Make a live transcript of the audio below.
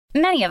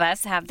Many of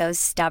us have those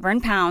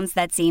stubborn pounds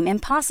that seem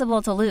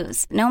impossible to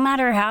lose, no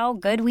matter how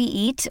good we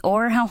eat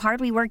or how hard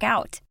we work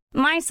out.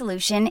 My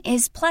solution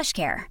is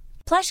PlushCare.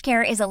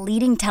 PlushCare is a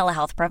leading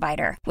telehealth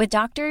provider with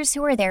doctors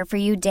who are there for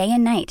you day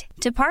and night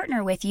to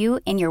partner with you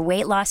in your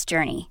weight loss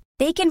journey.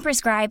 They can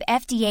prescribe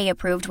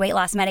FDA-approved weight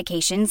loss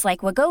medications like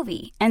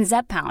Wegovy and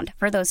Zepbound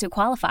for those who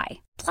qualify.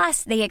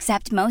 Plus, they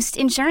accept most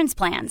insurance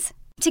plans.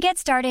 To get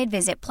started,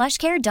 visit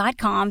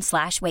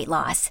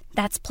plushcare.com/weightloss.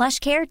 That's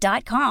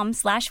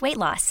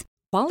plushcare.com/weightloss.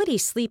 Quality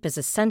sleep is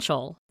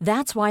essential.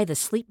 That's why the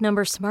Sleep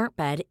Number Smart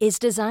Bed is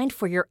designed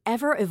for your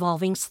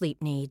ever-evolving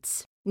sleep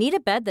needs. Need a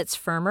bed that's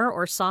firmer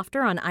or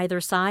softer on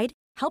either side?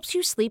 Helps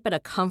you sleep at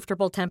a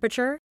comfortable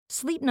temperature?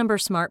 Sleep Number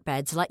Smart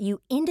Beds let you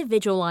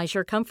individualize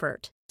your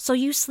comfort, so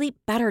you sleep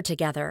better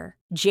together.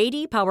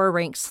 J.D. Power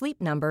ranks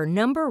Sleep Number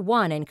number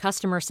 1 in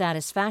customer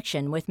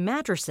satisfaction with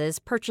mattresses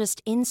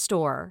purchased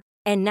in-store.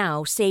 And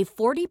now, save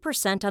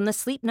 40% on the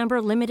Sleep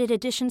Number Limited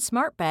Edition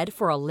Smart Bed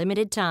for a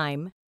limited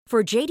time.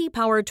 For J.D.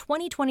 Power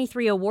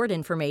 2023 award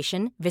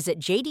information, visit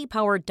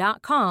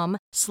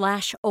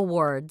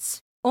jdpower.com/awards.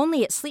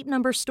 Only at Sleep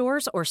Number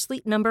stores or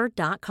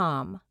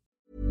sleepnumber.com.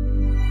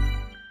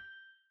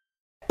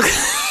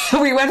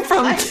 We went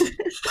from,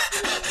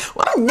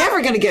 well, I'm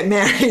never going to get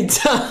married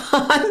to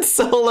Han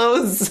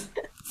Solo's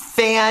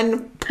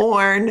fan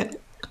porn.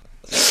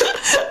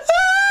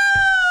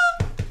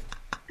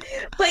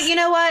 But you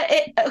know what?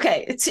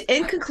 It's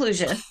in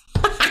conclusion.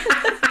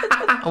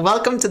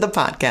 Welcome to the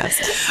podcast.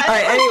 All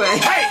right, anyway.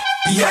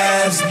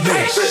 Yes,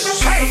 bitch.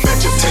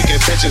 Bitches taking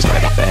pictures.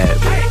 Bad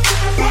bitch.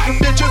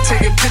 Bitches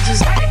taking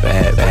pictures.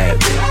 Bad bitch.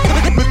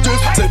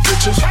 Bitches take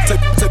pictures. Take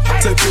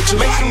pictures.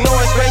 Make some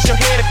noise, raise your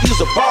hand if you's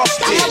a boss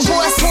bitch. I'm a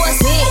boss bitch.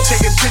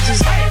 Taking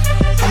pictures.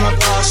 I'm a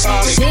boss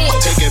bitch.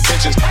 Taking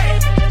pictures.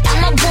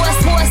 I'm a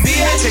boss bitch.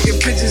 Taking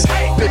pictures.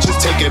 Bitches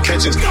taking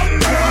pictures.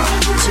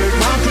 Take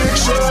my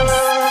picture.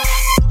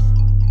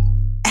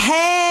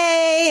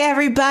 Hey,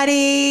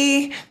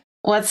 everybody.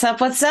 What's up?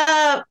 What's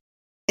up?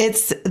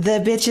 It's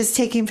the Bitches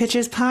Taking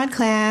Pictures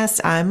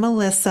podcast. I'm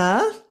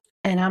Melissa.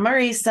 And I'm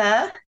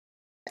Marisa.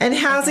 And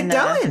how's it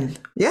going?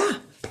 Yeah.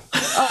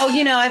 Oh,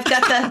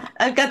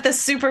 I've got the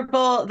Super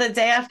Bowl, the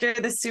day after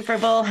the Super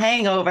Bowl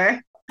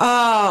hangover.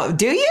 Oh,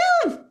 do you?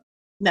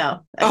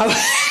 No. Oh.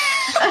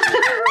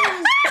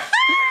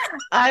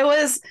 I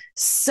was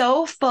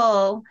so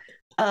full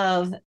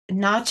of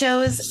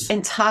nachos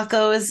and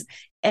tacos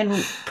and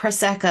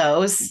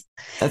Prosecco's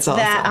That's awesome.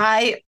 that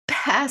I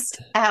passed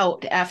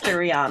out after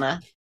Rihanna.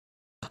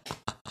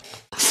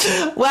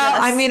 Well, Yes.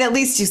 I mean, at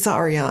least you saw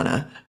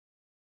Rihanna.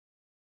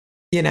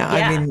 Yeah,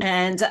 I mean,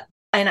 and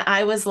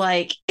I was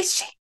like, is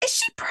she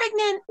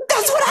pregnant?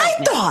 that's what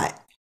I thought.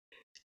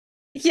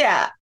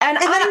 Yeah, and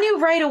And then I knew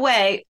right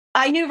away.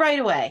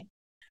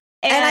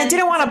 And I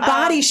didn't want to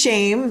body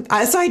shame,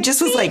 so I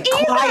just was like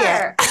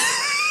quiet.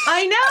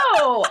 I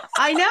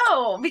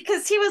know,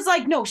 because he was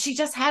like, no, she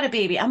just had a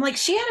baby. I'm like,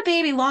 she had a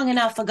baby long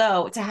enough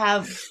ago to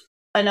have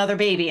another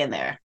baby in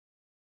there.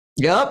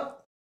 Yep.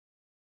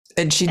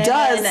 And she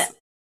does.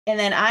 And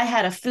then I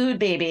had a food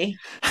baby,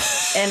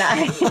 and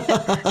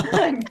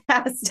I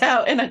passed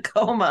out in a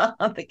coma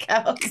on the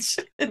couch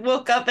and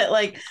woke up at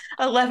like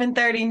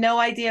 11:30. No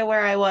idea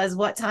where I was.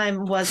 What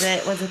time was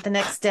it? Was it the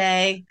next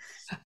day?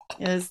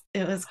 It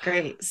was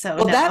great. So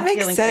Well, that I'm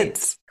makes feeling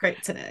sense.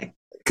 Great today.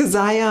 Because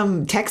I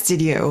texted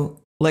you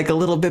like a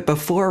little bit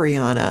before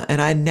Rihanna,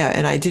 and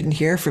I didn't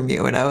hear from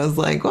you, and I was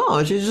like,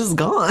 "Oh, she's just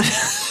gone."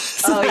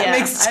 So that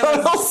makes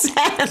total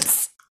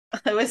sense.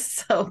 I was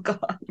so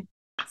gone,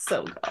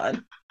 so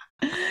gone.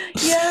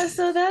 Yeah,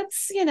 so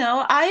that's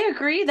I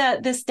agree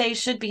that this day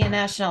should be a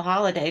national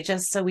holiday,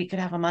 just so we could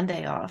have a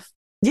Monday off.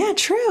 Yeah,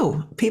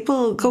 true.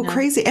 People go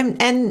crazy,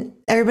 and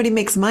everybody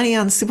makes money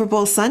on Super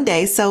Bowl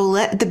Sunday. So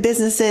let the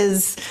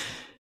businesses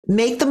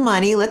make the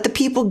money, let the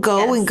people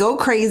go and go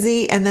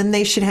crazy, and then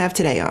they should have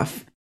today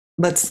off.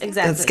 Let's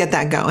get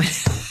that going.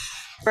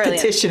 Brilliant.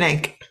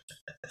 Petitioning.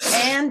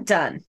 And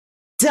done.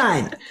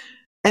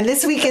 And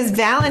this week is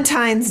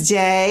Valentine's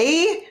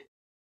Day.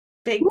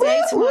 Big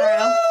day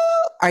tomorrow.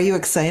 Are you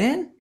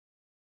excited?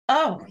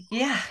 Oh,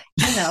 yeah.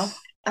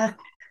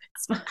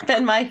 It's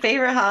been my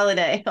favorite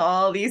holiday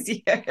all these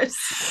years.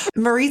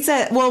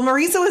 Marisa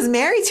was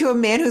married to a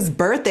man whose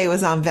birthday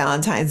was on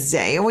Valentine's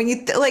Day. And when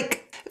you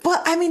well,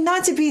 I mean,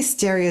 not to be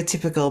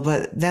stereotypical,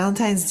 but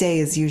Valentine's Day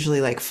is usually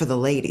like for the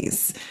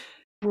ladies.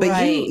 But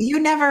right. you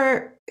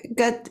never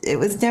it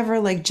was never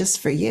like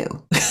just for you.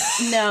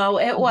 No,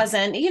 it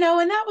wasn't,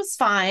 and that was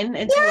fine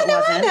until it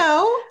wasn't. I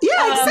know.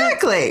 Yeah,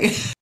 exactly.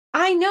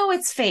 I know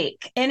it's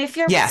fake. And if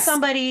you're with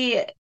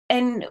somebody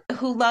and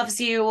who loves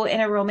you in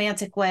a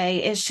romantic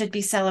way, it should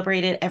be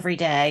celebrated every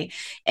day.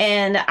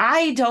 And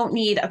I don't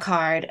need a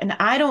card and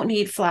I don't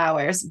need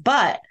flowers,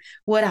 but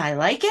would I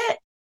like it?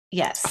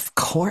 Yes. Of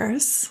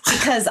course.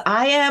 Because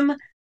I am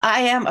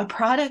a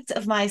product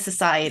of my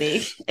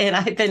society, and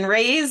I've been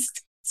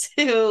raised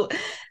to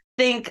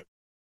think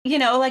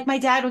like my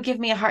dad would give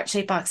me a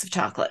heart-shaped box of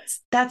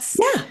chocolates. That's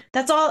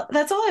all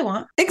I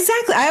want.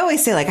 Exactly. I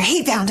always say, like, I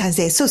hate Valentine's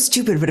Day. It's so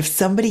stupid. But if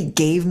somebody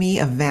gave me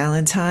a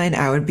Valentine,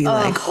 I would be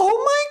like, oh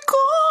my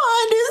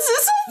God, is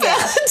this a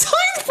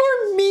Valentine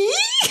for me?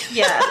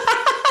 Yeah.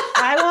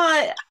 I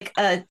want like,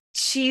 a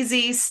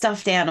cheesy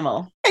stuffed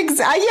animal.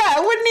 Exactly. Yeah.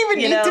 It wouldn't even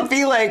need to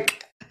be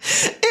like,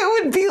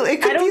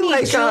 it could be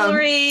like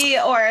jewelry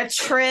or a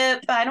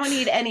trip. I don't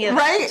need any of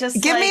that. Right.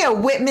 Just give me a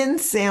Whitman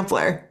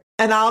sampler.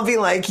 And I'll be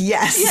like,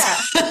 yes.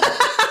 Yeah.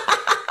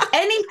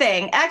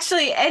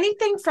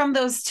 Anything from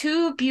those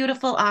two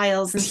beautiful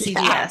aisles in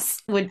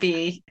CVS would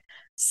be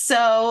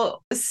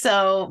so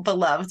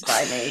beloved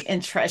by me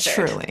and treasured.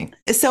 Truly.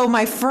 So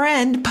my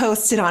friend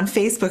posted on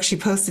Facebook, she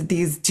posted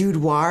these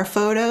boudoir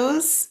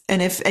photos.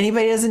 And if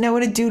anybody doesn't know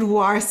what a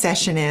boudoir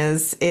session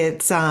is,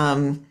 it's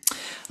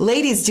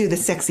ladies do the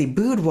sexy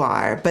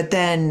boudoir, but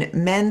then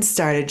men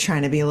started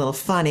trying to be a little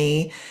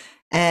funny.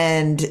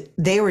 And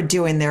they were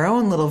doing their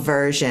own little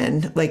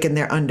version, like in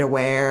their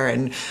underwear.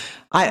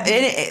 But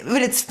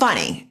it's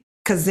funny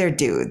because they're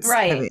dudes.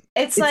 Right. I mean,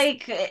 it's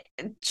like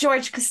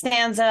George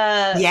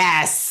Costanza.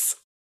 Yes.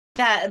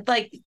 That,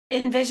 like,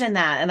 envision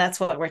that. And that's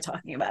what we're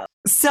talking about.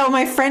 So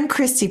my friend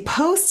Christy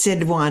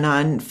posted one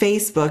on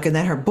Facebook, and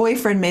then her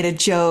boyfriend made a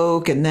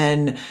joke, and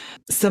then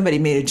somebody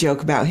made a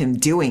joke about him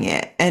doing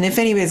it. And if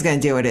anybody's going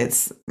to do it,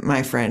 it's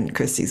my friend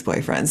Christy's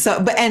boyfriend.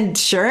 And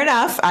sure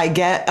enough, I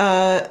get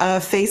a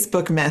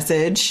Facebook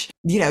message,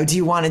 do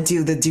you want to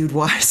do the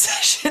boudoir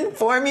session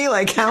for me?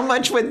 Like, how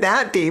much would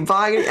that be? And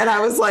I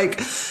was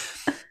like,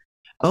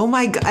 oh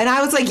my God. And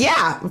I was like,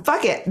 yeah,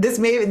 fuck it.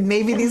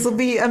 Maybe these will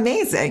be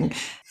amazing.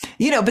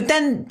 But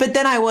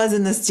then I was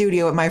in the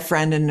studio with my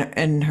friend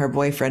and her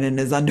boyfriend in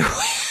his underwear.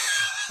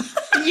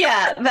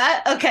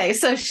 Yeah, okay.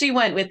 So she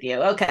went with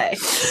you. Okay.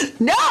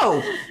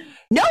 No,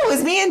 it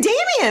was me and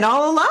Damien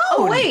all alone.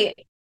 Oh,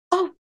 wait.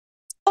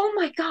 Oh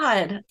my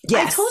God.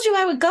 Yes. I told you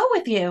I would go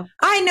with you.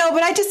 I know,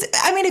 but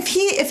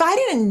if I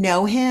didn't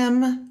know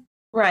him.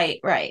 Right.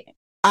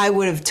 I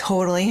would have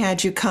totally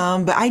had you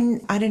come, but I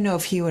didn't know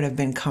if he would have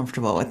been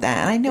comfortable with that.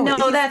 And I know.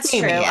 No, that's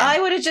true. I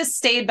would have just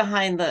stayed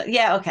behind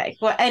yeah. Okay.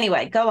 Well,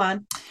 anyway, go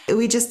on.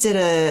 We just did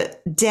a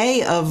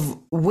day of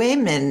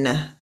women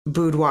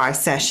boudoir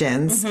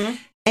sessions. Mm-hmm.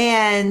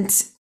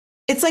 And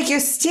it's like you're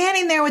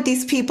standing there with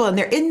these people and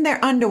they're in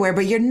their underwear,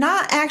 but you're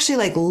not actually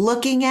like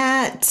looking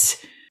at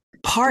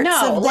parts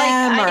of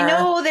them. I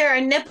know there are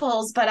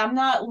nipples, but I'm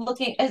not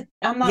looking at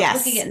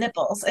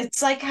nipples.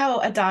 It's like how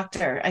a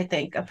doctor, I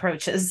think,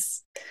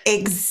 approaches.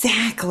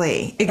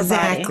 Exactly.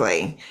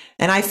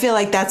 And I feel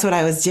like that's what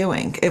I was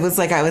doing. It was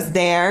like I was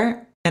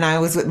there and I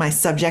was with my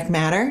subject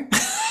matter.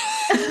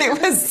 And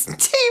it was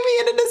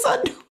Damien in his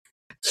underwear.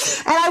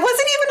 And I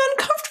wasn't even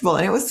uncomfortable,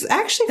 and it was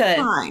actually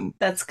fine.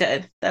 That's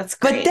good. That's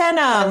great. But then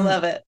I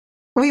love it.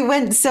 We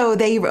went, so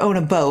they own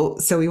a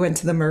boat. So we went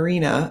to the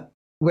marina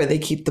where they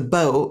keep the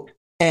boat,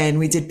 and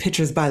we did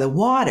pictures by the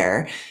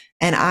water.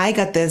 And I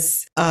got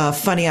this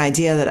funny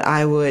idea that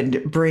I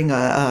would bring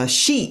a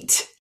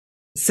sheet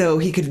so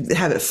he could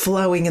have it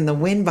flowing in the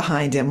wind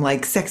behind him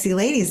like sexy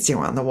ladies do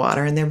on the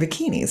water in their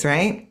bikinis,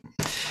 right?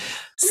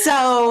 So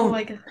oh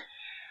my God.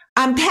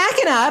 I'm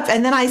packing up,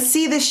 and then I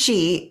see the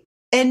sheet.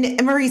 And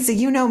Marisa,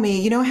 you know me,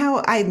 you know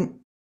how I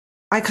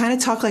kind of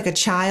talk like a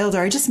child, or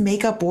I just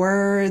make up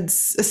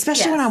words,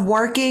 especially when I'm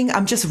working.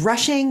 I'm just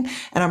rushing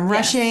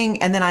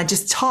and then I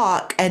just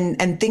talk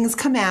and things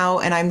come out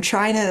and I'm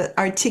trying to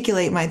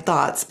articulate my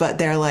thoughts, but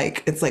they're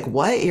like, it's like,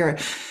 what? You're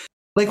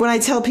like, when I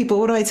tell people,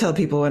 what do I tell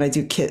people when I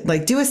do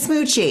like, do a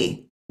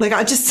smoochie? Like,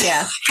 I just,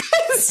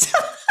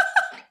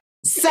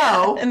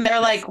 so. And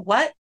they're like,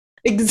 what?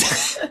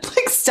 Exactly.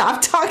 Like,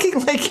 stop talking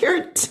like you're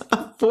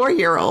a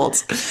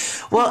 4-year-old.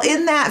 Well,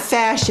 in that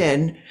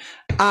fashion,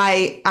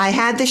 I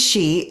had the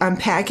sheet. I'm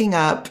packing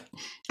up.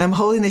 I'm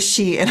holding the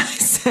sheet, and I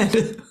said,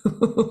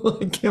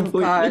 I can't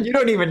believe it. You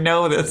don't even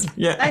know this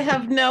yet. I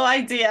have no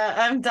idea.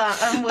 I'm done.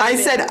 I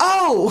said,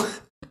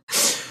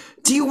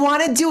 do you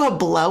want to do a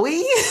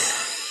blowy?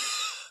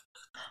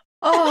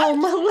 Oh,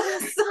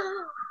 Melissa.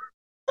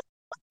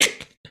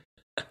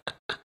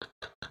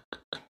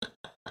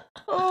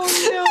 Oh,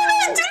 no.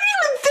 I didn't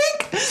even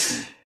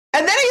think.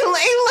 And then he looked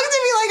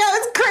at me like I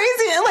was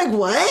crazy. And like,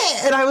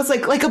 what? And I was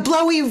like a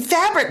blowy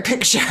fabric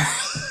picture.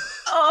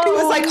 Oh, he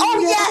was like,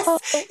 oh,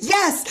 no.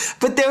 yes.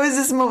 But there was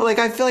this moment, like,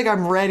 I feel like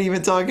I'm red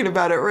even talking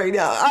about it right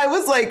now. I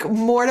was like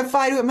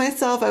mortified with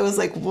myself. I was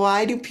like,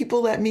 why do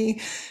people let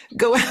me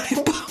go out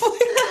in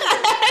public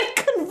and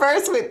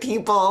converse with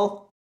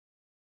people?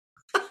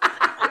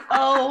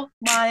 Oh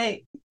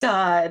my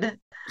God.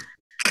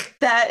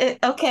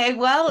 Okay,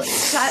 well,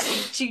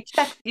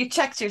 you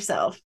checked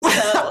yourself.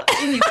 So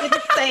you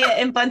didn't say it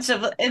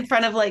in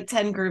front of like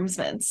 10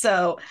 groomsmen.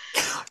 So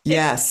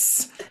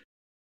yes.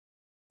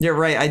 You're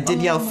right. I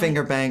did yell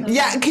finger bang. God.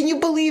 Yeah, can you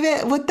believe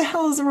it? What the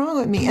hell is wrong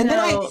with me? And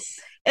no.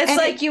 It's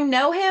like you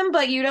know him,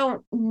 but you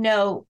don't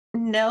know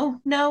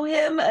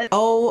him.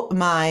 Oh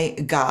my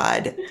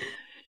God.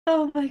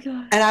 Oh my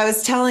God. And I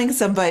was telling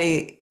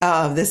somebody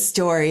this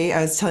story.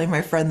 I was telling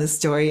my friend this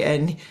story,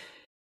 and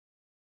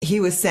he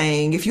was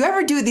saying, if you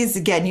ever do these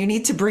again, you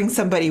need to bring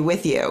somebody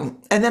with you.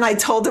 And then I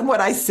told him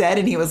what I said,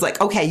 and he was like,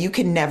 okay, you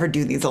can never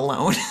do these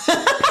alone.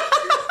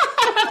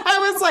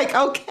 I was like,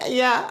 okay,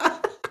 yeah.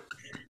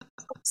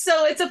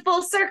 So it's a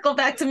full circle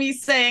back to me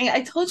saying,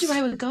 I told you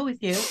I would go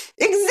with you.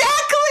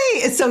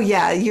 Exactly. So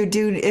yeah, you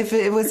do. If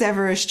it was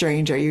ever a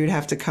stranger, you'd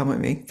have to come with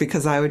me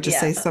because I would just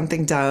say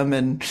something dumb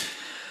and,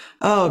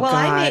 oh, well,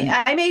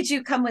 God. I made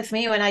you come with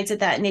me when I did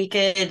that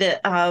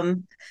naked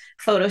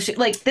photo shoot.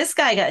 Like this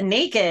guy got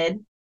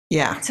naked.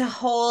 Yeah. To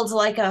hold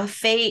like a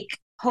fake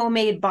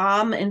homemade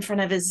bomb in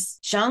front of his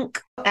junk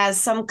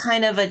as some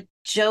kind of a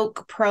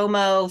joke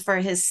promo for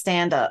his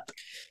stand-up.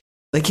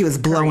 Like he was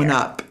blowing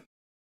up.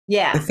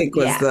 Yeah. I think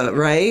was the,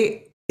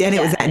 right? And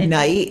it was at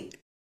night.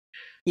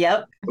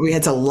 Yep. We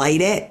had to light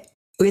it.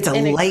 We had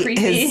to light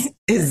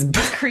his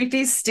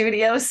creepy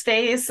studio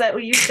space that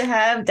we used to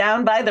have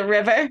down by the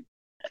river.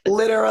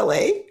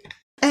 Literally.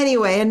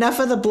 Anyway,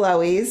 enough of the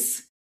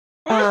blowies.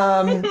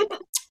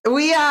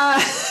 We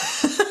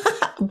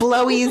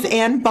blowies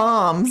and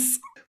bombs.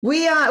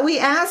 We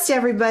asked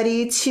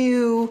everybody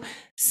to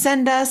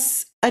send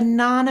us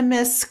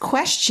anonymous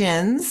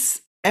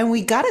questions, and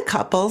we got a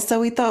couple, so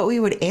we thought we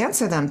would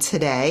answer them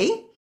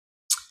today.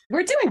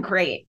 We're doing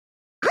great.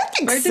 I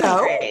think We're so.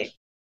 Doing great.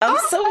 I'm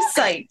so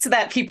psyched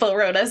that people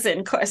wrote us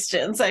in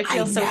questions. I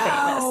feel so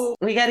famous.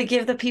 We got to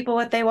give the people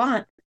what they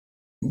want.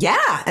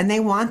 Yeah, and they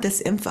want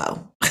this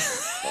info.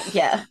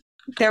 Yeah.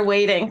 They're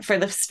waiting for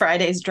this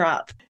Friday's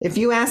drop. If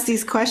you ask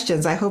these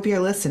questions, I hope you're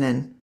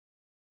listening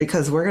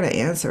because we're going to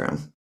answer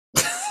them.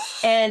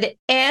 And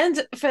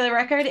for the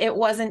record, it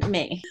wasn't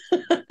me.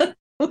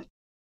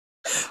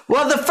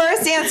 Well, the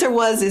first answer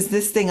was, is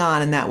this thing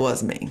on? And that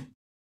was me.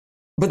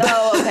 But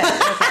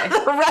okay.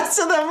 The rest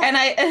of them.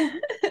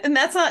 And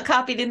that's not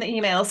copied in the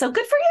email. So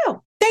good for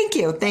you. Thank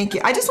you.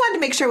 I just wanted to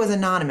make sure it was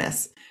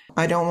anonymous.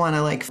 I don't want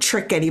to like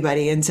trick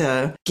anybody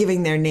into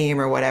giving their name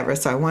or whatever.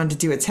 So I wanted to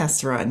do a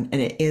test run,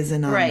 and it is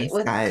anonymous,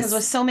 right? Because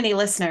with so many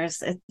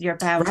listeners, you're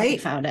bound to be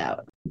found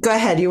out. Go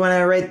ahead. You want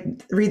to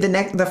read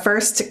the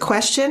first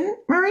question,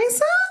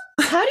 Marisa?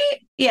 How do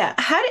you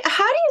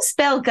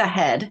spell go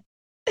ahead?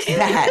 Go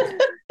ahead.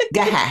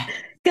 Go ahead.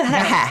 Go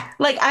ahead.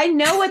 Like I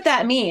know what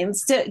that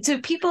means.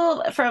 Do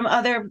people from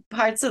other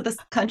parts of the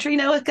country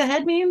know what go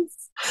ahead means?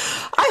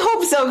 I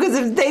hope so, because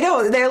if they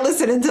don't, they're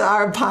listening to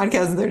our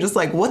podcast and they're just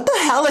like, what the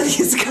hell are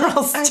these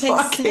girls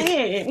talking? They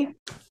saying?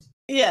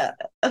 Yeah.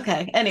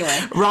 Okay. Anyway.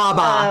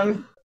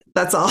 Rabba.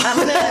 That's all. I'm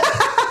gonna...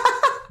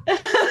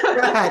 Go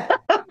ahead.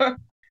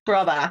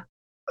 Rabba.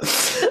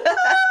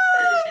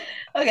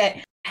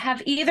 Okay.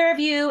 Have either of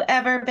you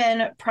ever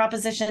been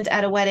propositioned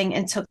at a wedding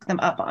and took them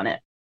up on it?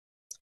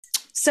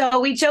 So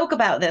we joke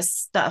about this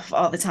stuff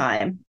all the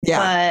time.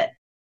 Yeah.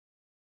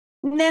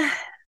 But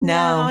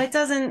no, it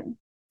doesn't.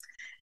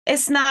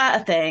 It's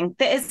not a thing.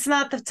 It's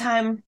not the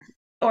time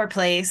or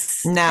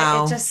place.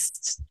 No.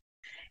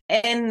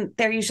 And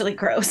they're usually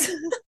gross.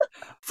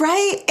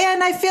 Right.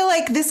 And I feel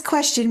like this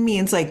question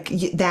means like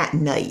that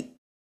night.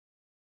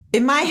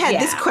 In my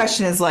head, this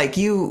question is like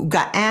you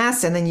got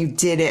asked and then you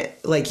did it,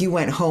 like you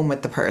went home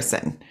with the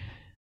person.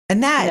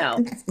 And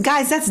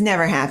guys, that's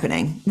never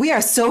happening. We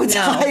are so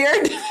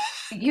tired.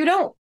 You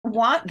don't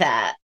want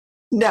that.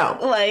 No.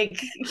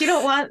 Like, you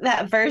don't want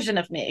that version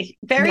of me.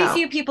 Very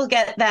few people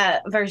get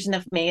that version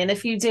of me. And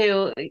if you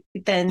do,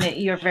 then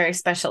you're very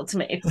special to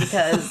me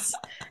because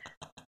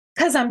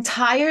I'm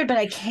tired, but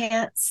I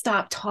can't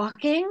stop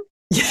talking.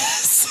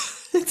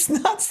 Yes. It's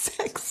not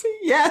sexy.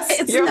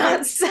 Yes. It's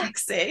not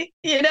sexy,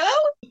 you know?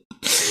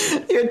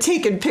 You're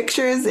taking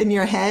pictures in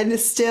your head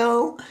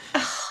still.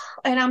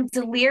 And I'm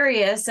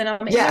delirious and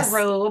I'm in a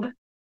robe.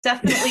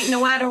 Definitely,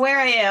 no matter where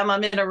I am,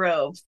 I'm in a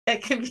robe.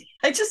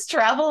 I just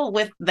travel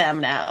with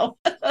them now.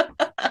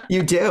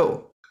 You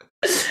do.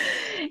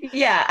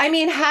 Yeah. I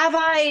mean, have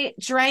I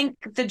drank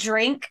the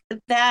drink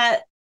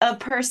that a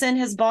person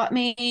has bought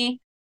me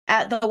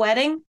at the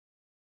wedding?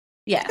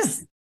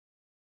 Yes.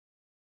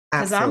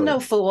 Because I'm no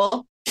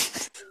fool.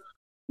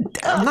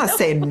 I'm not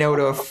saying no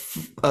to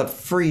a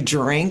free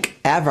drink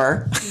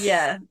ever.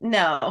 Yeah,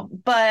 no.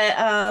 But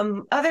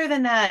other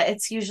than that,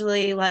 it's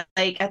usually like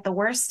at the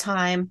worst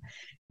time.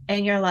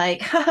 And you're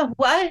like,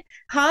 what?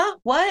 Huh?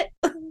 What?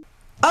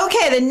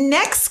 Okay, the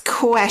next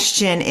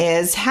question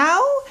is,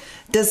 how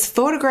does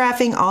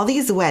photographing all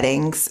these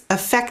weddings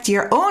affect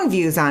your own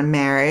views on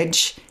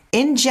marriage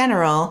in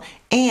general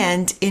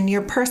and in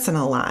your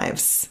personal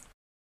lives?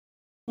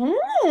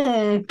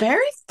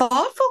 Very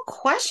thoughtful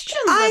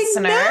question,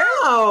 listener.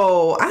 I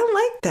know.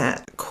 I like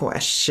that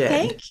question.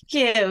 Thank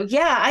you.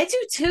 Yeah, I do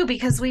too,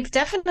 because we've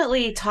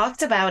definitely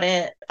talked about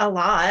it a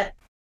lot,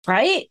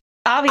 right?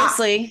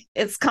 Obviously,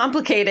 it's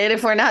complicated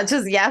if we're not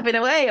just yapping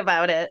away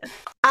about it.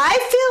 I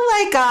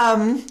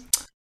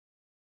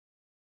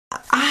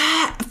feel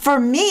like, for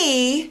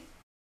me,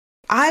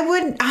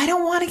 I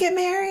don't want to get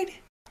married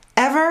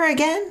ever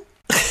again.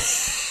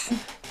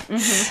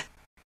 Mm-hmm.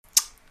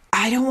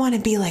 I don't want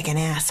to be like an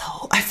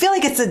asshole. I feel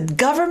like it's a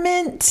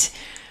government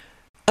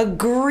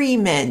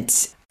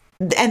agreement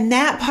And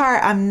that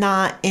part I'm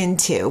not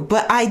into,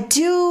 but I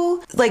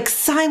do like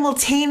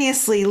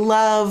simultaneously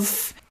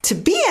love to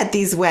be at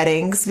these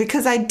weddings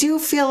because I do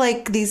feel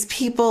like these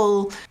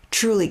people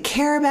truly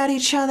care about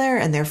each other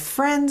and their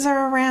friends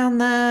are around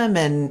them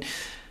and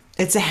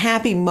it's a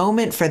happy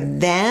moment for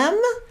them.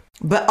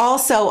 But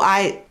also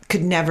I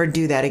could never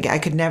do that again. I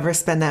could never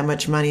spend that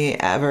much money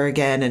ever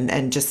again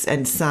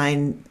and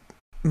sign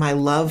my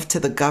love to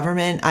the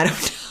government. I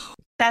don't know.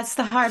 That's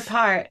the hard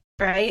part,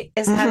 right?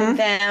 Is having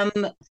them,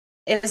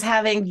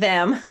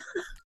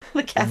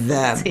 the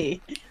capital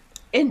T,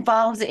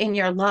 involved in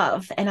your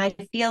love. And I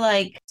feel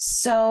like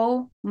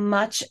so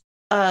much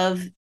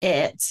of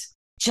it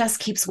just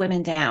keeps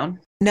women down.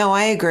 No,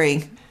 I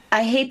agree.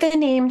 I hate the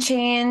name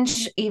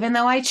change. Even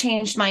though I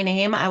changed my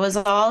name, I was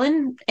all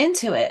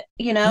into it,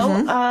 you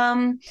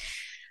know?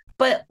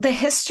 But the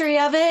history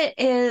of it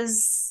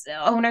is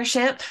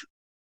ownership.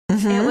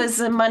 It was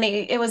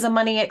a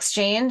money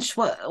exchange.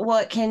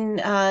 What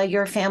can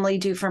your family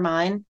do for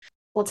mine?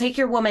 We'll take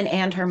your woman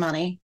and her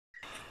money.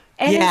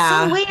 And in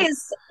some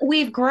ways,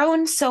 we've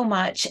grown so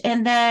much.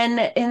 And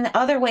then in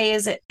other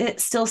ways, it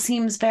still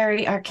seems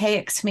very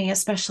archaic to me,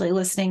 especially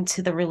listening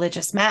to the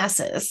religious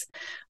masses,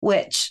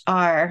 which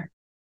are...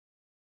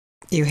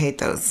 You hate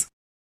those.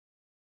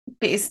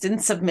 Based in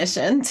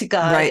submission to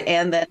God. Right.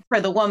 And then for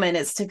the woman,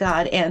 it's to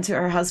God and to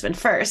her husband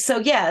first. So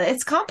yeah,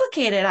 it's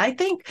complicated, I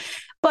think.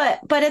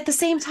 But at the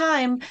same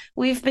time,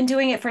 we've been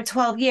doing it for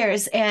 12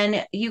 years.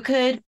 And you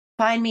could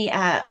find me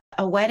at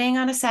a wedding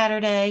on a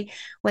Saturday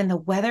when the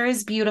weather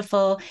is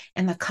beautiful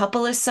and the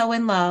couple is so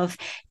in love.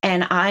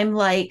 And I'm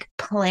like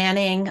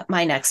planning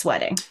my next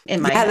wedding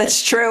in my head.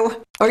 That's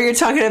true. Or you're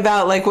talking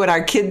about like when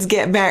our kids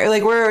get married,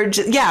 like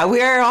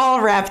we're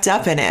all wrapped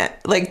up in it.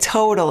 Like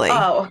totally.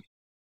 Oh,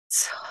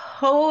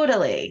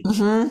 totally.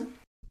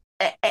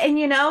 And,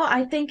 you know,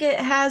 I think it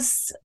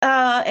has,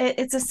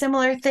 it's a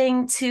similar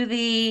thing to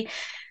the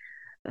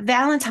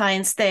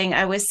Valentine's thing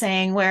I was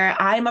saying, where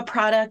I'm a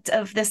product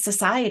of this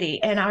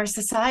society and our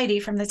society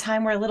from the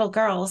time we're little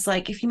girls.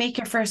 Like if you make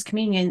your first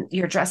communion,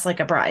 you're dressed like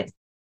a bride.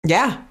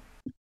 Yeah.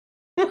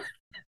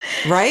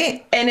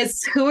 Right. And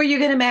it's who are you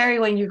going to marry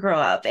when you grow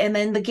up? And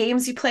then the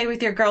games you play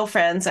with your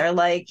girlfriends are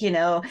like, you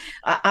know,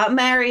 I'm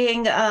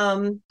marrying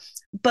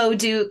Bo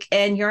Duke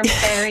and you're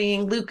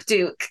marrying Luke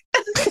Duke.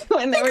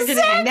 When they were going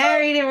to be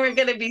married and we're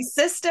going to be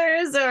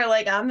sisters, or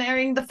like I'm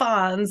marrying the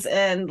Fonz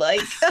and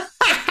like,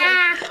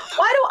 why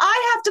do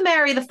I have to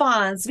marry the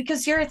Fonz?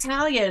 Because you're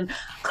Italian.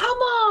 Come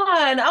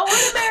on. I want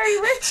to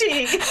marry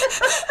Richie.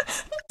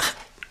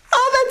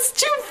 Oh, that's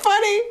too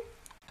funny.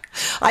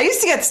 I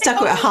used to get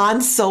stuck with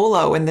Han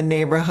Solo in the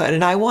neighborhood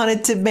and I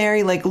wanted to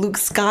marry like Luke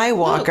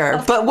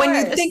Skywalker. But when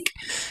you think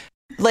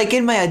like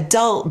in my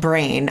adult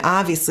brain,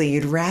 obviously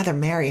you'd rather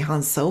marry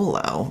Han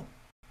Solo.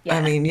 Yeah,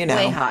 I mean, you know,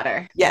 way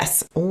hotter.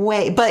 Yes,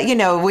 way. But, you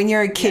know, when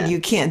you're a kid, you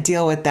can't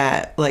deal with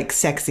that like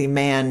sexy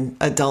man,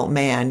 adult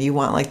man. You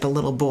want like the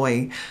little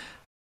boy.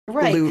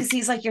 Right. Because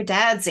he's like your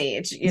dad's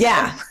age. You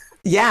know?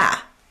 Yeah.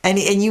 And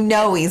you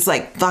know, he's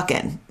like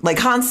fucking like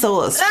Han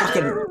Solo's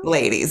fucking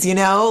ladies, you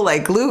know,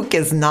 like Luke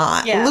is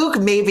not. Yeah.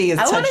 Luke maybe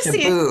has touched a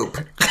boob.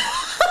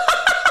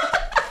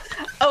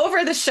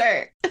 Over the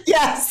shirt.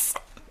 Yes.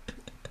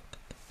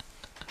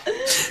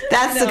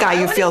 That's the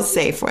guy you feel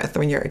safe with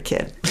when you're a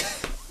kid.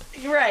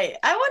 Right.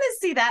 I want to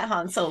see that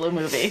Han Solo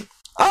movie.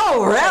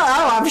 Oh, really?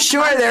 Oh, I'm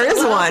sure there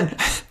is one.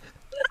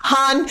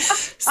 Han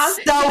So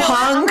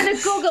Hung. I'm going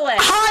to Google it.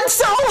 Han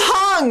So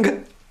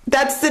Hung.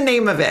 That's the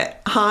name of it.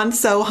 Han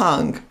So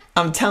Hung.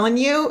 I'm telling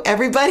you,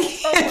 everybody,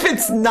 if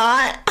it's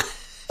not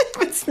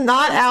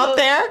out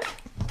there.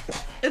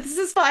 This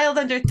is filed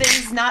under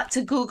things not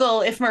to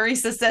Google if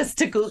Marisa says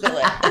to Google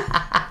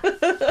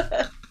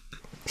it.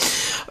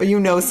 You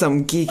know,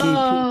 some geeky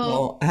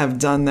people have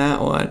done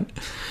that one.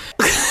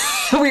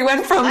 We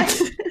went from,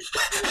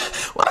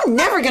 well, I'm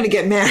never going to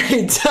get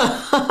married to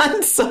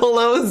Han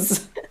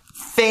Solo's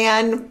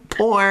fan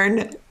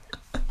porn.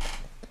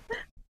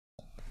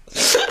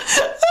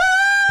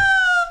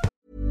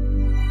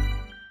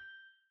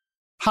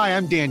 Hi,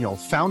 I'm Daniel,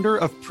 founder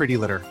of Pretty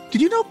Litter.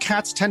 Did you know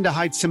cats tend to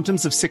hide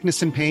symptoms of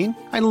sickness and pain?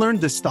 I learned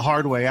this the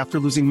hard way after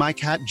losing my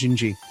cat,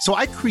 Gingy. So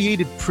I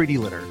created Pretty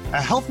Litter,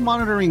 a health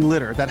monitoring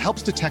litter that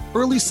helps detect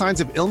early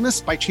signs of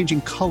illness by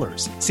changing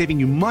colors, saving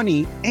you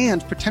money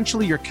and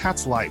potentially your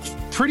cat's life.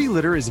 Pretty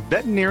Litter is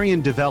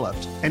veterinarian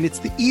developed, and it's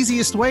the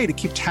easiest way to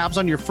keep tabs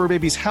on your fur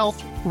baby's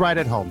health right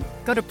at home.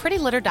 Go to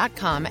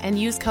prettylitter.com and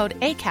use code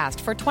ACAST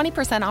for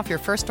 20% off your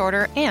first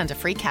order and a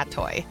free cat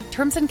toy.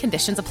 Terms and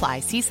conditions apply.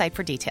 See site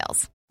for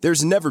details.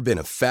 There's never been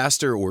a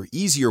faster or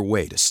easier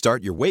way to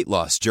start your weight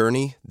loss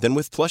journey than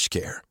with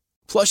PlushCare.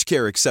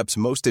 PlushCare accepts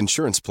most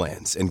insurance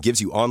plans and gives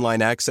you online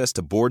access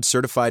to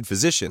board-certified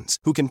physicians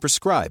who can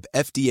prescribe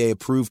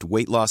FDA-approved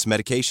weight loss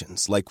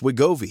medications like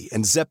Wegovy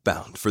and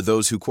Zepbound for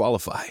those who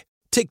qualify.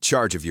 Take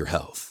charge of your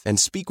health and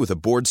speak with a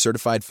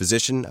board-certified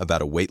physician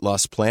about a weight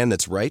loss plan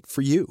that's right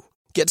for you.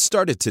 Get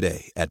started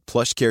today at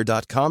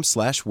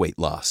plushcare.com/weight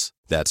loss.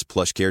 That's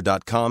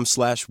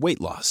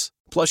plushcare.com/weight loss.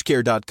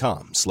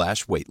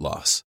 plushcare.com/weight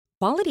loss.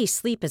 Quality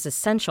sleep is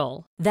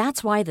essential.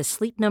 That's why the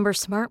Sleep Number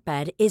Smart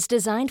Bed is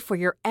designed for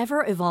your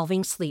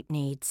ever-evolving sleep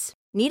needs.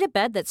 Need a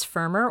bed that's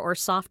firmer or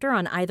softer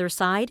on either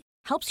side?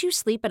 Helps you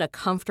sleep at a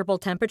comfortable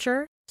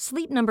temperature?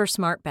 Sleep Number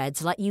Smart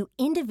Beds let you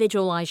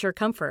individualize your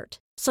comfort,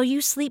 so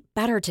you sleep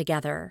better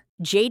together.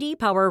 J.D.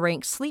 Power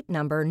ranks Sleep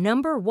Number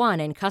number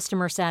 1 in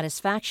customer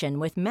satisfaction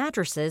with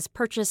mattresses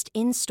purchased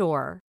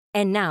in-store.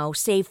 And now,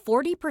 save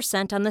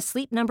 40% on the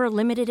Sleep Number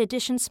Limited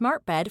Edition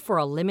Smart Bed for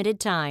a limited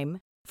time.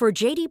 For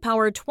J.D.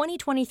 Power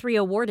 2023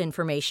 award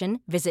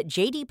information, visit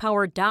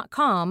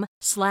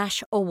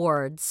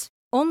jdpower.com/awards.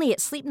 Only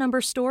at Sleep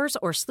Number stores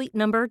or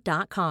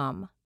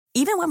sleepnumber.com.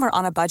 Even when we're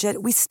on a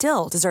budget, we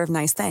still deserve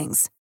nice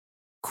things.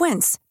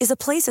 Quince is a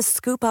place to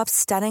scoop up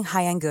stunning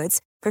high-end goods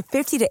for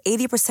 50 to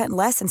 80%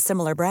 less than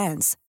similar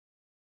brands.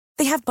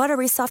 They have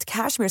buttery soft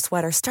cashmere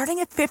sweaters starting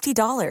at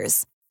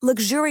 $50,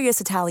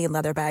 luxurious Italian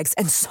leather bags,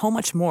 and so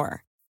much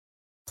more.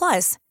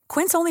 Plus,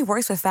 Quince only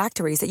works with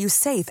factories that use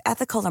safe,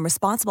 ethical, and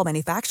responsible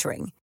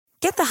manufacturing.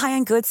 Get the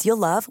high-end goods you'll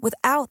love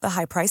without the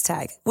high price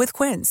tag with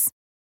Quince.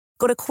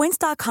 Go to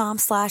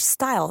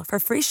quince.com/style for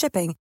free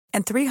shipping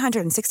and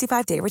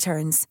 365-day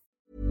returns.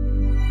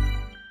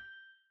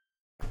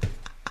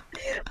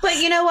 But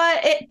you know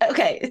what?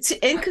 It's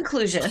in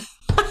conclusion.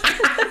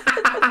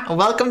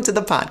 Welcome to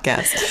the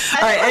podcast.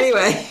 All right,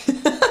 anyway.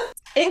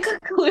 In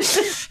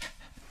conclusion,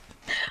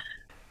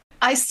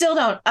 I still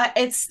don't.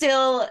 It's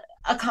still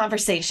a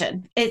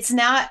conversation. It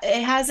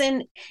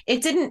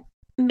didn't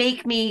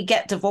make me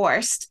get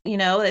divorced. You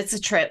know, it's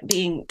a trip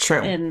being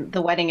in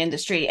the wedding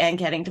industry and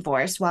getting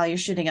divorced while you're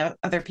shooting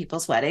other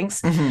people's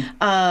weddings.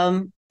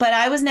 Mm-hmm. But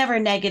I was never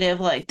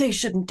negative, like they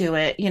shouldn't do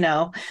it, you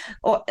know,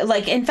 or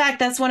like, in fact,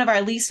 that's one of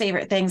our least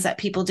favorite things that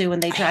people do when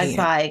they drive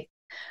by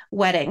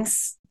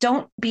weddings.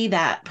 Don't be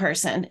that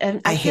person. And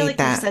I feel like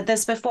we've said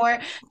this before.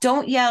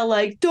 Don't yell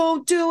like,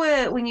 don't do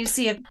it when you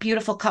see a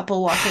beautiful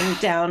couple walking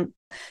down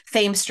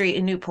Thames Street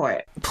in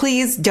Newport.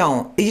 Please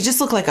don't. You just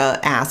look like an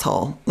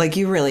asshole. Like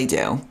you really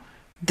do.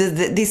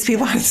 These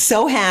people are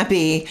so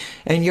happy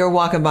and you're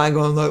walking by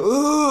going like,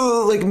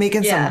 ooh, like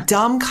making some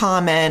dumb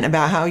comment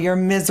about how you're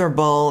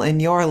miserable in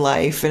your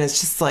life. And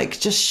it's just like,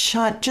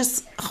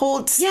 just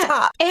hold,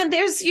 stop. And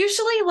there's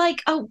usually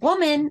like a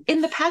woman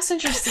in the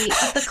passenger seat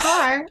of the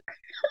car.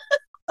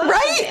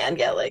 Right? Man,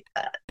 get like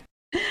that.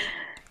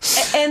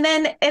 And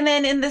then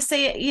in the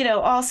same, you know,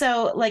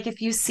 also like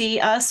if you see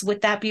us with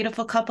that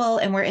beautiful couple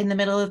and we're in the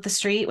middle of the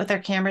street with our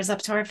cameras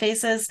up to our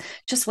faces,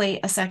 just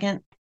wait a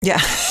second.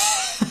 Yeah.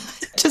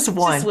 Just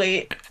one. Just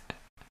wait.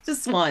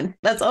 Just one.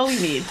 That's all we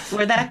need.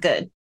 We're that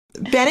good.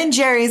 Ben and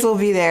Jerry's will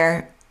be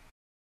there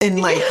in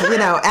like, you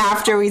know,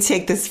 after we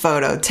take this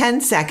photo,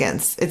 10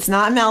 seconds. It's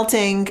not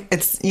melting.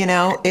 It's, you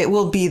know, it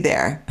will be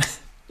there.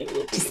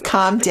 Just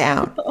calm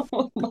down.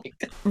 Oh my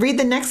God. Read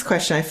the next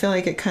question. I feel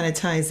like it kind of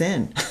ties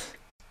in.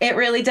 It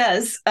really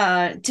does.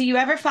 Do you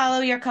ever follow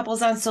your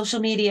couples on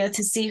social media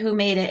to see who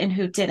made it and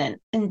who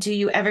didn't? And do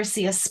you ever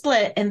see a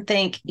split and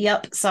think,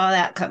 yep, saw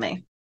that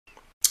coming?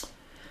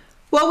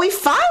 Well, we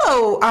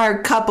follow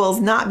our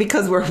couples not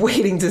because we're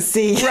waiting to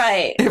see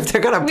if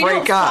they're going to break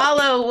up. We don't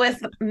follow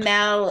with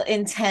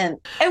malintent.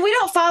 And we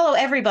don't follow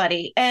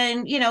everybody.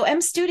 And, you know,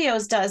 M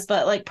Studios does,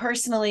 but like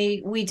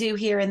personally, we do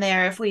here and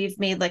there if we've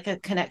made like a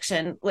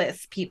connection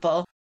with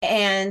people.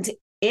 And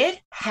it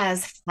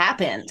has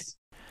happened.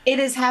 It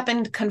has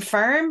happened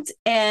confirmed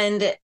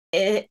and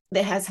it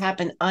has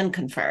happened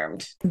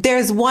unconfirmed.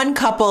 There's one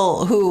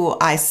couple who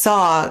I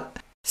saw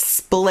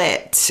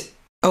split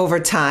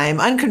over time,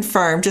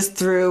 unconfirmed, just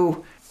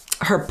through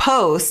her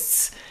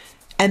posts.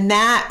 And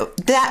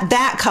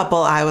that couple,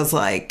 I was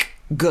like,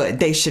 good.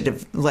 They should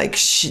have, like,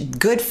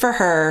 good for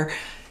her.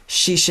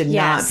 She should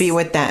not be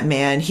with that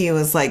man. He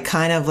was like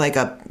kind of like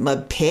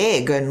a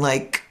pig and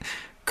like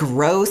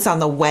gross on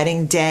the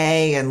wedding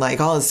day. And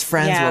like all his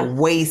friends were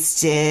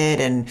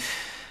wasted. And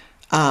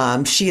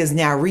she is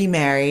now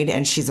remarried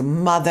and she's a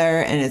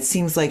mother. And it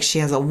seems like she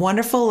has a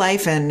wonderful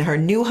life. And her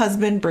new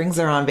husband brings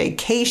her on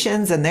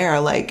vacations. And they are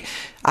like,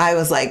 I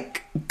was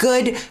like,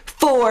 good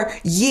for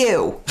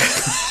you.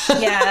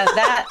 Yeah,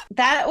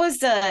 that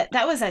was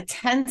a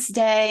tense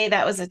day.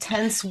 That was a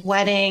tense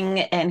wedding.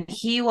 And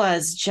he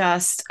was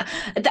just,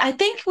 I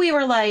think we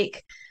were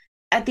like,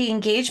 at the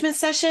engagement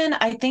session,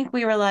 I think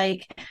we were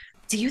like,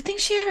 do you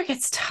think she ever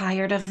gets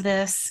tired of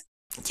this?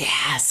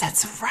 Yes,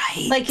 that's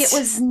right. Like it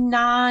was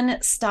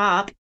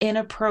nonstop,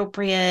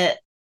 inappropriate.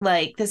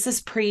 Like this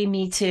is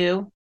pre-Me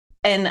Too.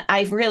 And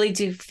I really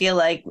do feel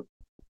like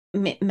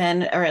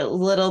men are a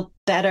little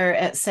better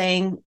at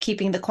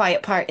keeping the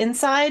quiet part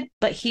inside,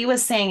 but he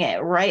was saying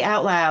it right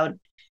out loud.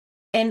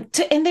 And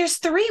there's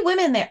 3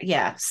 women there.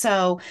 Yeah.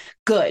 So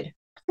good.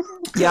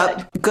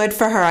 Yep. Good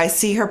for her. I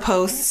see her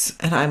posts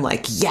and I'm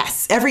like,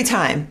 yes, every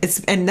time.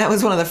 And that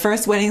was one of the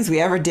first weddings we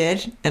ever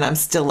did. And I'm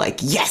still like,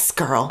 yes,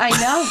 girl. I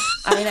know.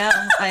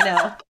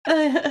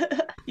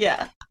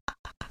 Yeah.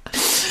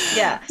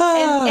 Yeah.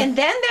 And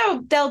then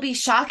there'll be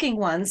shocking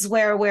ones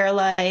where we're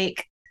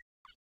like,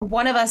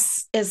 one of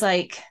us is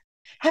like,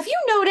 have you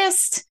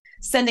noticed,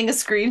 sending a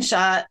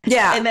screenshot?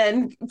 Yeah. And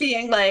then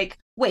being like,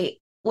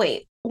 wait,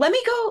 wait, let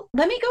me go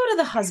to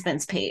the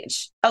husband's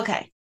page.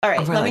 Okay. All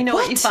right, We're let me like, know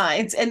what you what?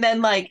 find. And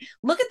then like,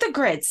 look at the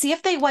grid, see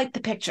if they wipe the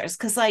pictures.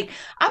 Cause like,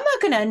 I'm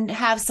not going to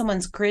have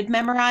someone's grid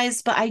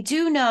memorized, but I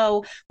do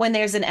know when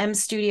there's an M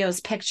Studios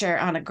picture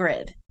on a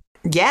grid.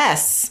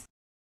 Yes.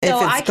 If So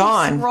it's I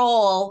can gone.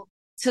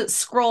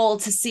 scroll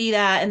to see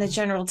that in the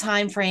general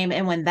time frame.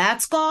 And when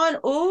that's gone,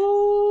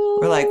 ooh.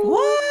 We're like,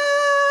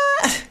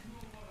 what?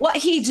 What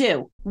he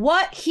do?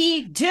 What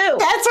he do?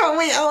 That's what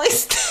we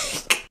always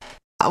think.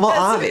 Well,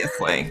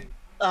 obviously.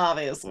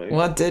 Obviously.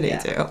 What did he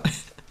do?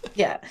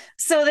 Yeah.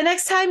 So the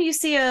next time you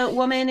see a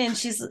woman and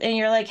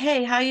you're like,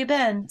 hey, how you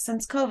been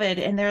since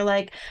COVID? And they're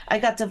like, I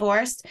got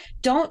divorced.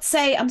 Don't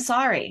say, I'm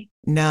sorry.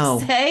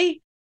 No. Say,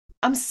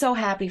 I'm so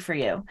happy for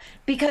you.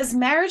 Because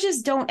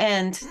marriages don't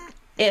end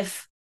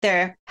if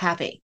they're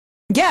happy.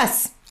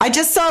 Yes. I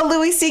just saw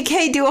Louis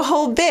C.K. do a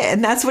whole bit,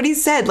 and that's what he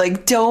said.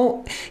 Like,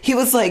 he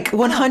was like,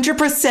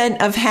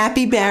 100% of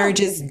happy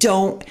marriages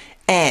don't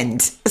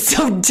end.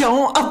 So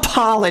don't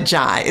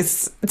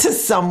apologize to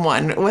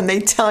someone when they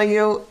tell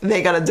you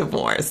they got a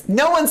divorce.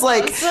 No one's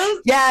like,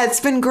 yeah, it's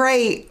been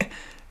great.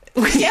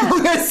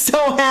 We're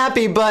so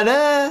happy,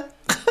 but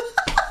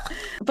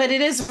But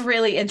it is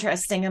really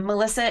interesting. And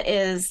Melissa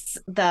is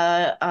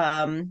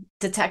the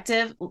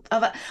detective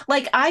of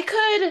like, I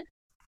could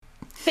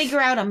figure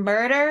out a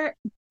murder,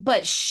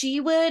 but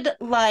she would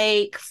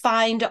like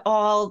find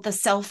all the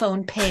cell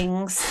phone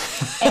pings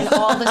and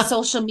all the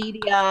social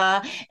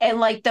media and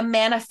like the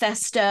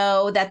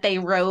manifesto that they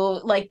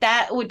wrote. Like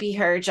that would be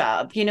her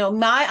job. You know,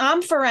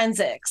 I'm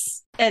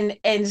forensics and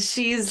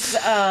she's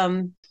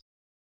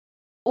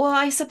well,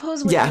 I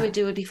suppose what you would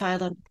do would be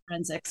filed on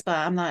forensics, but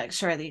I'm not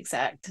sure the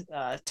exact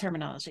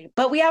terminology.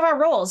 But we have our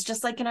roles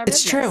just like in our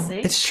business.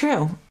 It's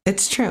true.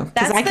 It's true. Because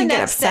That's I can the get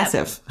next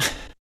obsessive. step.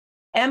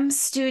 M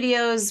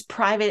Studios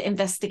private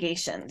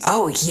investigations.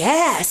 Oh,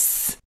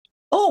 yes.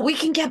 Oh, we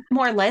can get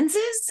more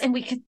lenses and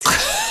we could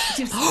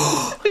do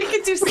stakeouts. We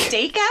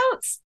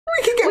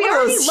can get We one of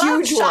already those love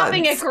huge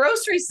shopping ones. at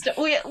grocery stores.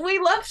 We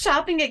love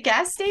shopping at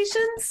gas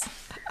stations.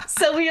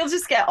 So we'll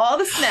just get all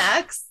the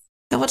snacks.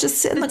 And we'll just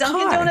sit in the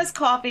Dunkin' car. Donuts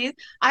coffees.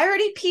 I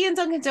already pee in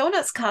Dunkin'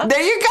 Donuts cups.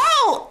 There you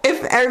go.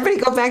 If everybody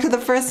go back to the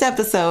first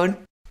episode.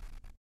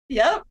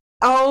 Yep.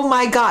 Oh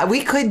my God.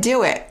 We could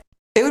do it.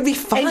 It would be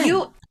fun. And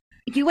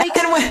you wake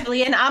up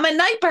early and I'm a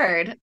night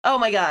bird. Oh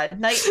my God.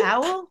 Night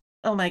owl?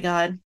 Oh my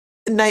God.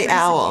 Night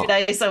owl.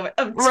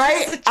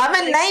 Right? I'm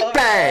a night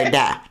bird.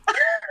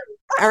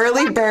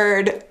 Early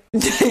bird,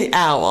 night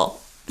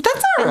owl.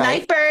 That's all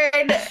right. Night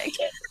bird.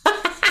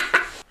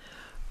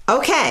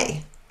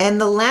 Okay. And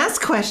the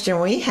last question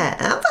we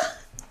have.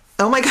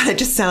 Oh my God, it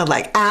just sounded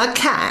like,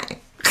 okay.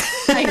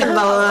 And the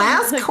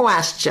last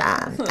question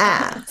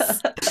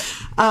asks,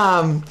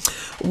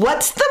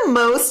 what's the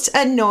most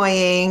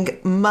annoying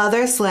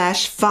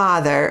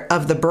mother/father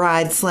of the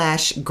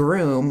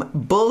bride/groom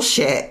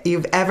bullshit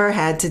you've ever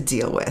had to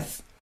deal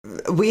with?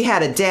 We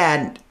had a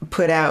dad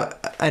put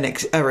out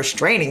a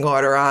restraining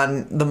order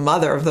on the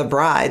mother of the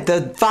bride.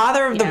 The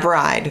father of the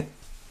bride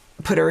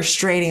put a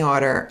restraining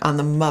order on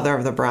the mother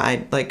of the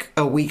bride like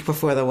a week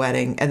before the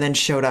wedding and then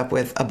showed up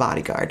with a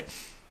bodyguard.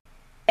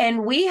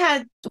 And we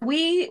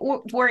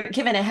weren't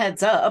given a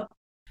heads up.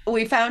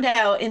 We found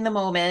out in the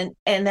moment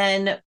and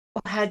then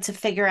had to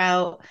figure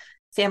out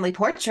family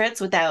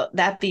portraits without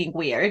that being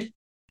weird.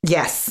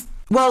 Yes.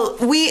 Well,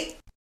 we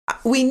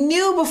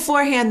knew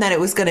beforehand that it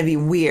was going to be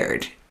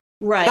weird.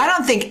 Right. But I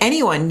don't think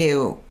anyone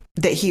knew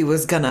that he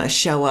was going to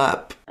show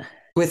up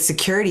with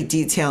security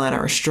detail and a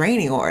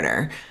restraining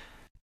order.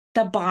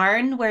 The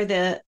barn where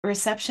the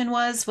reception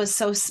was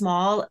so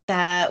small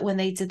that when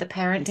they did the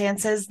parent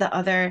dances, the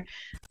other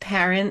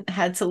parent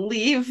had to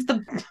leave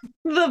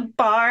the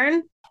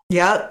barn.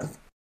 Yep.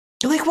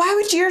 Like, why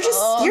would you're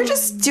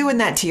just doing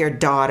that to your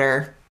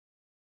daughter?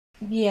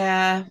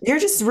 Yeah. You're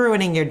just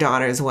ruining your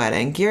daughter's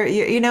wedding.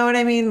 You know what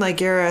I mean?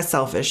 Like, you're a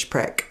selfish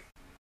prick.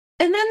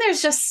 And then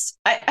there's just,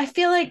 I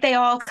feel like they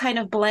all kind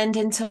of blend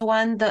into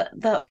one,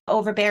 the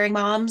overbearing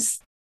moms.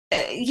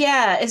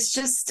 Yeah, it's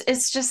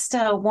just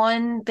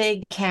one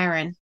big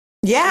Karen.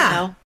 Yeah. You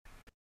know?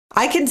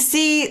 I can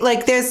see,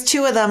 like, there's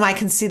two of them. I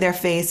can see their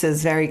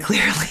faces very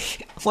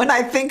clearly when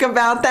I think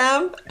about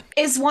them.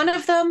 Is one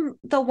of them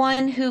the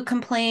one who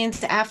complained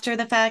after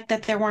the fact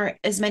that there weren't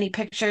as many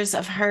pictures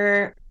of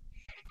her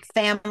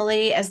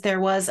family as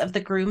there was of the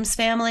groom's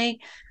family?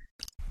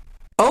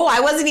 Oh, I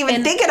wasn't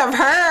even thinking of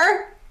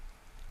her.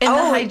 And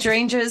the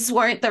hydrangeas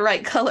weren't the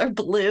right color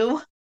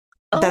blue.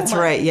 That's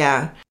right,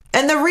 yeah.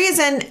 And the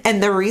reason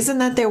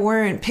that there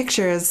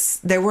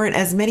weren't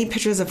as many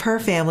pictures of her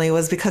family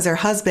was because her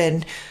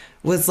husband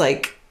was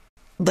like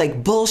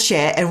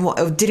bullshit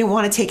and didn't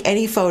want to take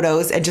any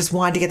photos and just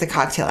wanted to get the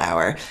cocktail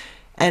hour.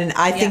 And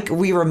I think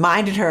we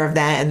reminded her of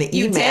that in the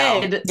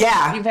email. You did.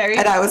 Yeah.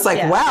 And I was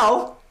like,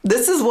 well,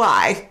 this is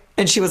why.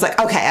 And she was like,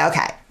 okay.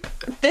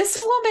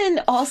 This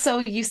woman also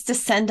used to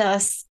send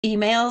us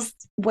emails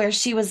where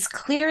she was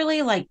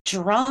clearly like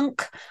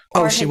drunk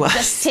Oh, or she had was.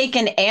 just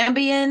taken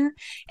Ambien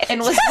and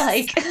was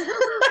like,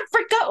 I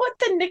forgot what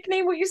the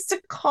nickname we used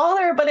to call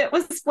her, but it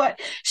was what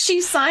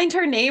she signed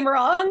her name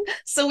wrong.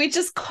 So we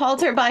just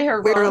called her by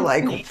her We were wrong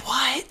like, name.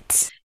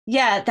 what?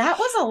 Yeah, that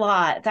was a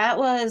lot. That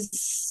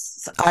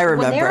was, I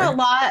remember. when they're a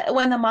lot,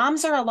 when the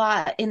moms are a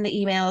lot in the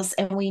emails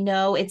and we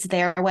know it's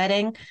their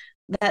wedding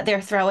that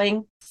they're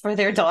throwing for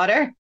their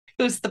daughter,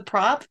 who's the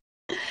prop.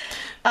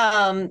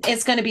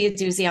 It's going to be a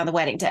doozy on the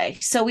wedding day.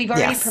 So we've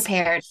already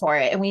prepared for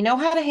it and we know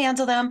how to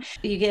handle them.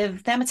 You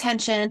give them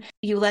attention.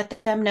 You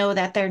let them know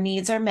that their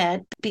needs are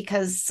met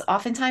because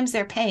oftentimes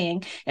they're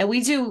paying and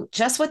we do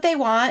just what they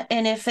want.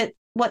 And if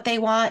what they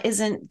want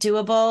isn't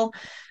doable,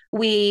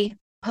 we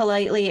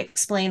politely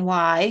explain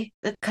why,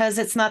 because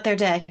it's not their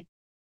day.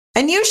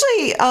 And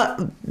usually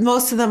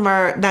most of them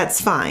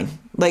that's fine.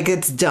 Like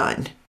it's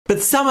done.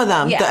 But some of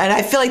them, and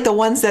I feel like the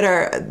ones that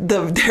are,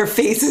 their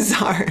faces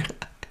are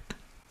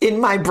in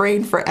my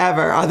brain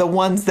forever are the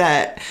ones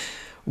that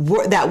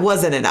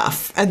wasn't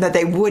enough and that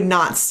they would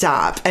not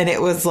stop. And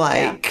it was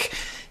like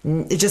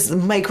just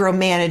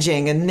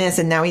micromanaging and this,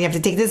 and now we have to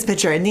take this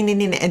picture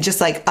and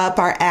just like up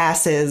our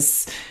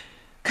asses.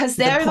 Because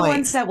they're the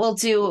ones that will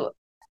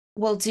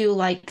do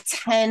like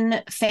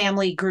 10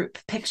 family group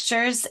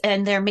pictures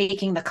and they're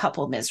making the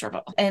couple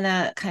miserable. And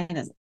that kind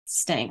of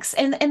stinks.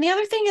 And the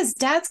other thing is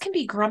dads can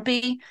be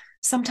grumpy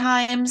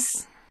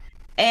sometimes.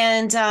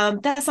 And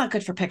that's not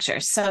good for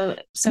pictures. So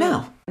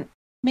no.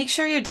 Make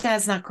sure your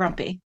dad's not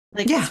grumpy.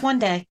 Like it's one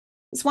day.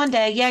 It's one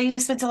day. Yeah, you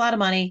spent a lot of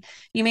money.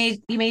 You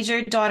made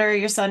your daughter or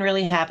your son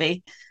really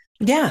happy.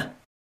 Yeah.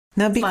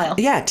 Smile.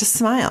 Yeah, just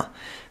smile.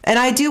 And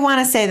I do want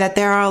to say that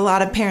there are a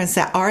lot of parents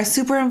that are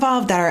super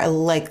involved that are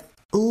like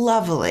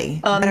lovely.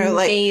 Amazing. That are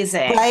like,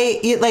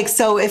 right? Like,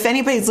 so if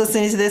anybody's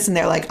listening to this and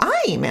they're like,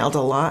 I emailed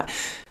a lot,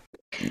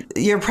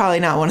 you're probably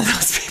not one of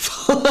those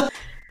people.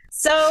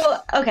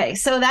 So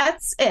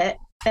that's it.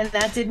 And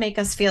that did make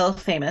us feel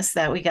famous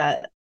that we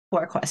got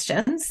 4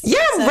 questions. Yeah,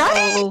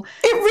 right.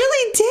 It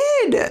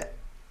really did.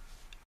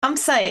 I'm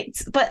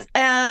psyched. But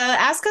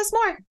ask us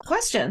more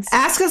questions.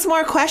 Ask us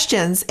more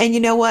questions. And you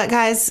know what,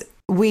 guys?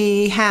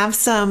 We have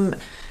some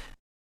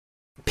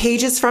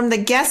pages from the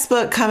guest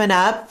book coming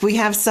up. We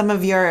have some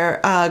of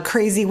your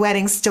crazy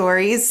wedding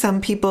stories.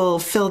 Some people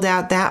filled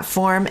out that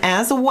form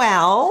as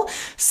well.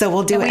 So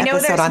we'll do an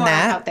episode on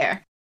that. Out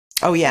there.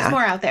 Oh, yeah. There's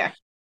more out there.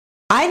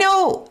 I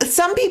know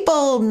some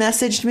people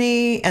messaged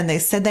me and they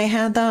said they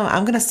had them.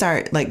 I'm going to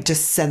start like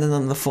just sending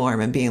them the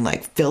form and being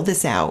like, fill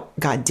this out.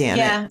 God damn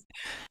it.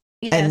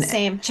 Yeah, and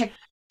same. Check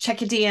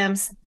your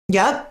DMs.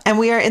 Yep. And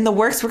we are in the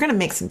works. We're going to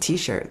make some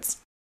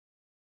t-shirts.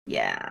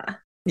 Yeah.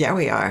 Yeah,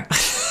 we are.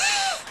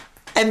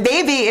 And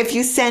baby, if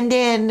you send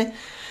in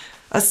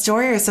a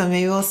story or something,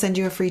 maybe we'll send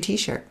you a free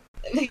t-shirt.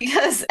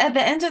 Because at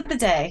the end of the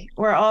day,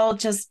 we're all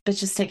just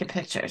bitches taking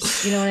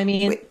pictures. You know what I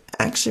mean?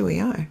 Actually,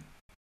 we are.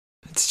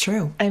 It's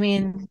true. I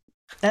mean,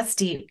 that's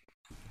deep.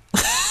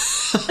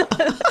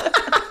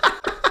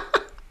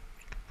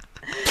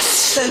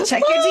 So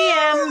check your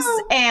DMs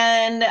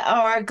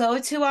or go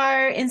to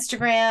our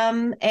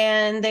Instagram,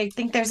 and I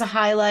think there's a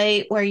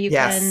highlight where you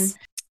can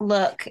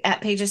look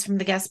at pages from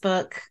the guest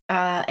book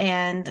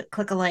and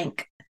click a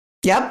link.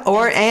 Yep.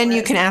 And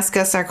you can ask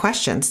us our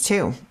questions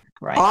too.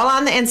 Right. All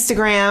on the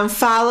Instagram.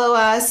 Follow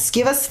us.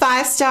 Give us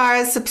 5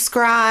 stars.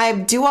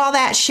 Subscribe. Do all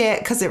that shit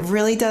because it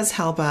really does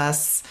help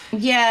us.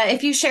 Yeah.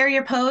 If you share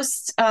your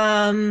post,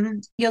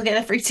 you'll get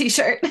a free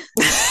t-shirt.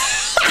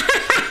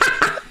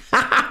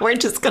 We're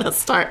just going to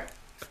start.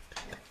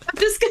 I'm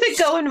just going to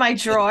go in my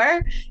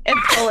drawer and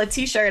pull a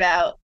t-shirt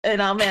out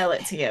and I'll mail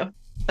it to you.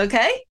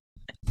 Okay?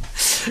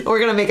 We're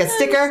going to make a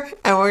sticker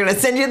and we're going to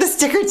send you the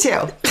sticker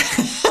too.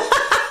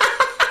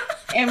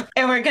 And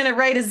we're going to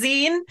write a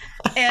zine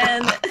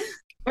and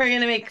we're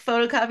going to make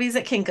photocopies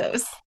at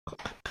Kinko's.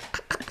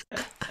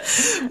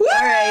 All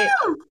right.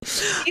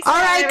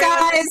 All right,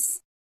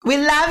 guys. We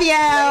love you.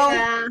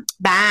 Yeah.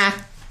 Bye.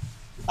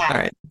 All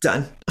right.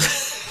 Done. Okay.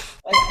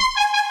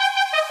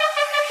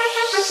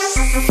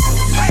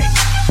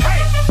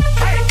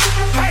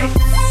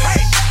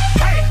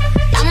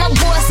 I'm a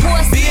boss.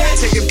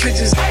 Taking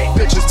pictures,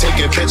 bitches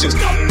taking pictures.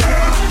 Take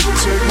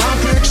my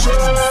picture.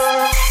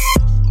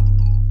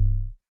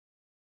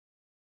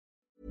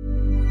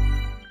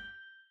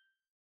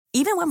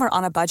 Even when we're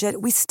on a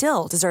budget, we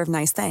still deserve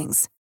nice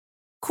things.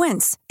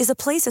 Quince is a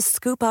place to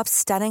scoop up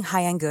stunning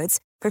high-end goods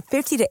for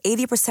 50 to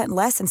 80%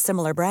 less than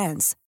similar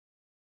brands.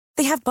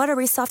 They have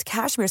buttery soft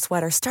cashmere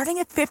sweaters starting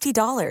at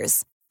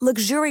 $50,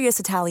 luxurious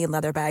Italian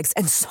leather bags,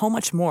 and so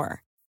much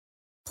more.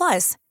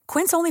 Plus,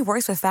 Quince only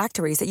works with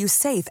factories that use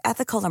safe,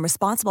 ethical, and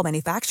responsible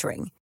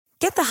manufacturing.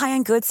 Get the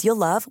high-end goods you'll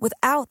love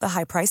without the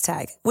high price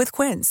tag with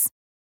Quince.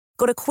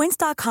 Go to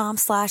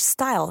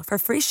quince.com/style for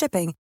free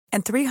shipping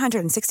and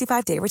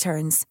 365-day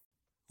returns.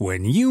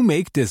 When you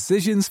make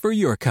decisions for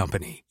your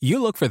company,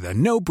 you look for the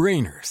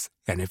no-brainers.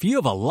 And if you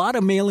have a lot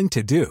of mailing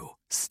to do,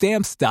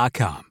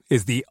 Stamps.com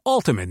is the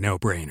ultimate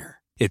no-brainer.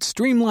 It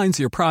streamlines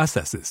your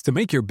processes to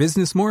make your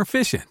business more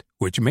efficient,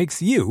 which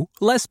makes you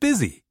less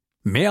busy.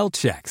 Mail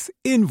checks,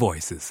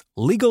 invoices,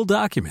 legal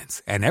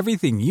documents, and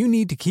everything you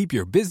need to keep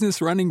your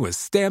business running with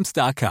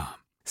Stamps.com.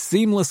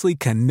 Seamlessly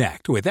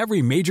connect with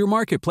every major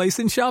marketplace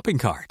and shopping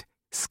cart.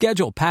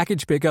 Schedule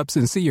package pickups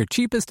and see your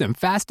cheapest and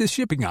fastest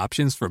shipping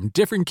options from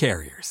different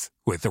carriers,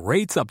 with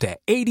rates up to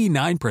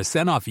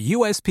 89% off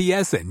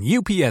USPS and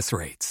UPS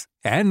rates.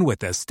 And with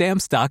the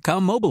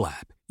Stamps.com mobile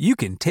app, you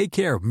can take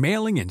care of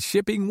mailing and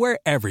shipping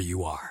wherever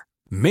you are.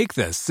 Make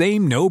the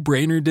same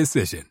no-brainer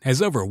decision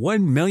as over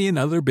 1 million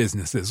other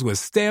businesses with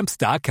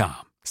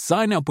Stamps.com.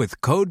 Sign up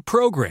with code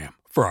PROGRAM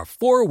for a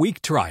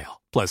 4-week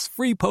trial, plus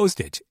free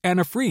postage and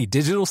a free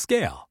digital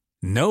scale.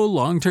 No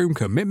long-term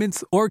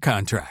commitments or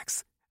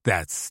contracts.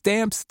 That's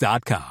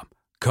Stamps.com.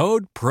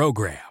 Code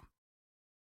PROGRAM.